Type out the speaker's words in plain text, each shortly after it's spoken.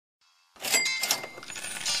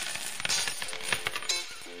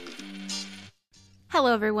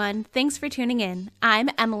Hello everyone, thanks for tuning in. I'm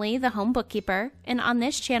Emily, the home bookkeeper, and on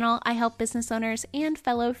this channel I help business owners and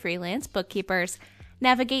fellow freelance bookkeepers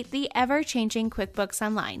navigate the ever-changing QuickBooks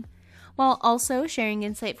Online, while also sharing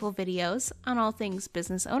insightful videos on all things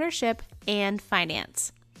business ownership and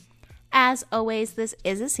finance. As always, this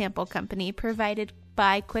is a sample company provided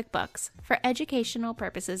by QuickBooks for educational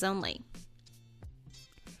purposes only.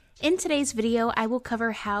 In today's video, I will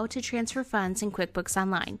cover how to transfer funds in QuickBooks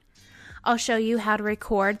Online. I'll show you how to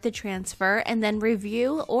record the transfer and then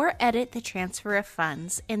review or edit the transfer of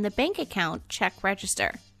funds in the bank account check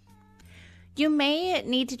register. You may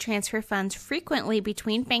need to transfer funds frequently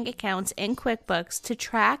between bank accounts in QuickBooks to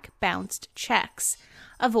track bounced checks,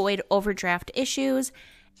 avoid overdraft issues,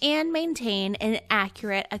 and maintain an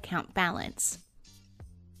accurate account balance.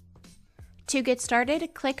 To get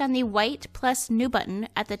started, click on the white plus New button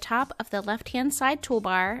at the top of the left-hand side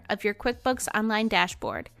toolbar of your QuickBooks Online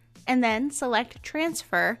dashboard, and then select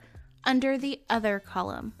Transfer under the Other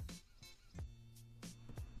column.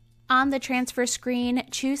 On the transfer screen,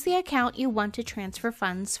 choose the account you want to transfer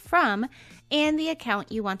funds from and the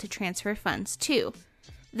account you want to transfer funds to.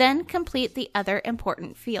 Then complete the other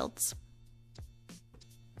important fields.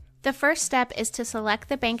 The first step is to select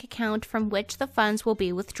the bank account from which the funds will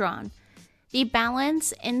be withdrawn. The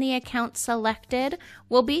balance in the account selected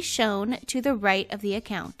will be shown to the right of the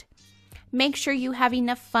account. Make sure you have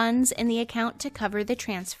enough funds in the account to cover the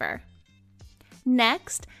transfer.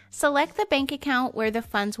 Next, select the bank account where the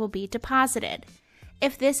funds will be deposited.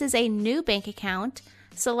 If this is a new bank account,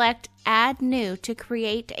 select Add New to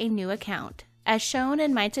create a new account, as shown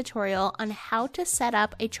in my tutorial on how to set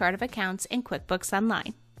up a chart of accounts in QuickBooks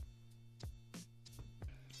Online.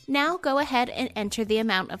 Now go ahead and enter the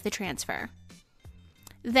amount of the transfer.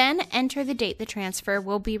 Then enter the date the transfer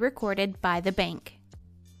will be recorded by the bank.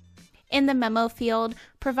 In the memo field,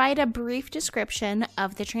 provide a brief description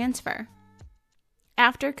of the transfer.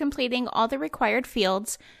 After completing all the required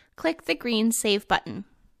fields, click the green Save button.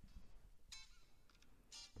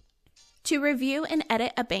 To review and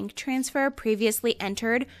edit a bank transfer previously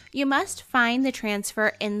entered, you must find the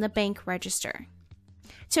transfer in the bank register.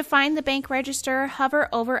 To find the bank register, hover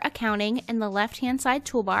over Accounting in the left-hand side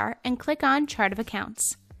toolbar and click on Chart of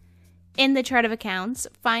Accounts. In the Chart of Accounts,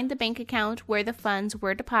 find the bank account where the funds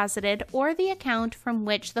were deposited or the account from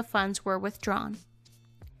which the funds were withdrawn.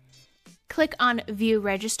 Click on View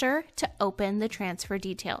Register to open the transfer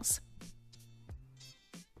details.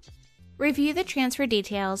 Review the transfer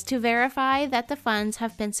details to verify that the funds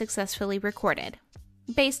have been successfully recorded.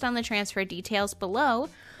 Based on the transfer details below,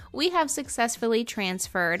 we have successfully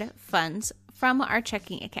transferred funds from our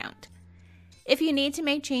checking account. If you need to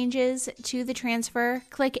make changes to the transfer,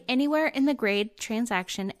 click anywhere in the Grade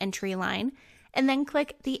Transaction entry line and then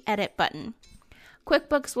click the Edit button.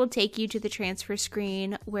 QuickBooks will take you to the transfer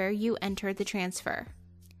screen where you enter the transfer.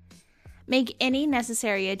 Make any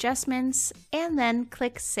necessary adjustments and then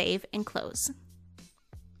click Save and Close.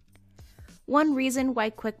 One reason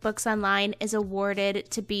why QuickBooks Online is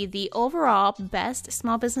awarded to be the overall best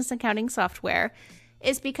small business accounting software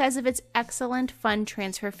is because of its excellent fund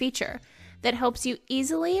transfer feature that helps you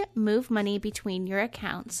easily move money between your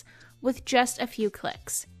accounts with just a few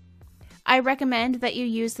clicks. I recommend that you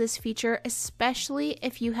use this feature especially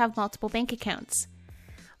if you have multiple bank accounts.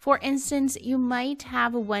 For instance, you might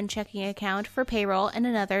have one checking account for payroll and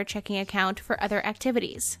another checking account for other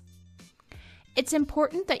activities. It's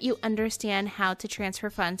important that you understand how to transfer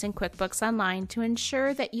funds in QuickBooks Online to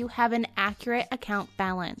ensure that you have an accurate account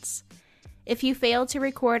balance. If you fail to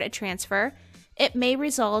record a transfer, it may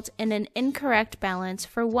result in an incorrect balance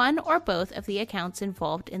for one or both of the accounts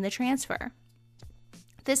involved in the transfer.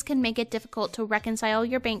 This can make it difficult to reconcile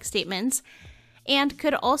your bank statements and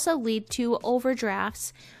could also lead to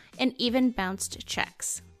overdrafts and even bounced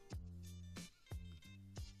checks.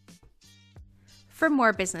 For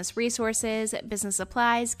more business resources, business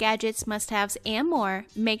supplies, gadgets, must-haves, and more,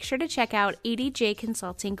 make sure to check out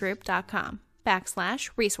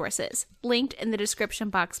edjconsultinggroup.com/resources, linked in the description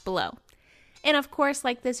box below. And of course,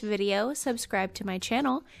 like this video, subscribe to my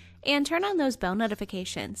channel, and turn on those bell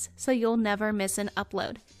notifications so you'll never miss an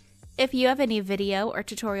upload. If you have any video or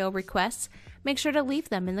tutorial requests, make sure to leave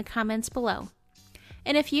them in the comments below.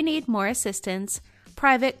 And if you need more assistance,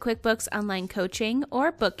 private QuickBooks Online coaching,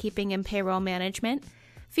 or bookkeeping and payroll management,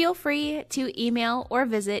 feel free to email or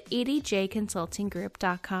visit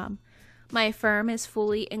edjconsultinggroup.com. My firm is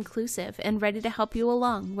fully inclusive and ready to help you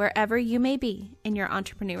along wherever you may be in your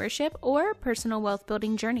entrepreneurship or personal wealth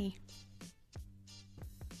building journey.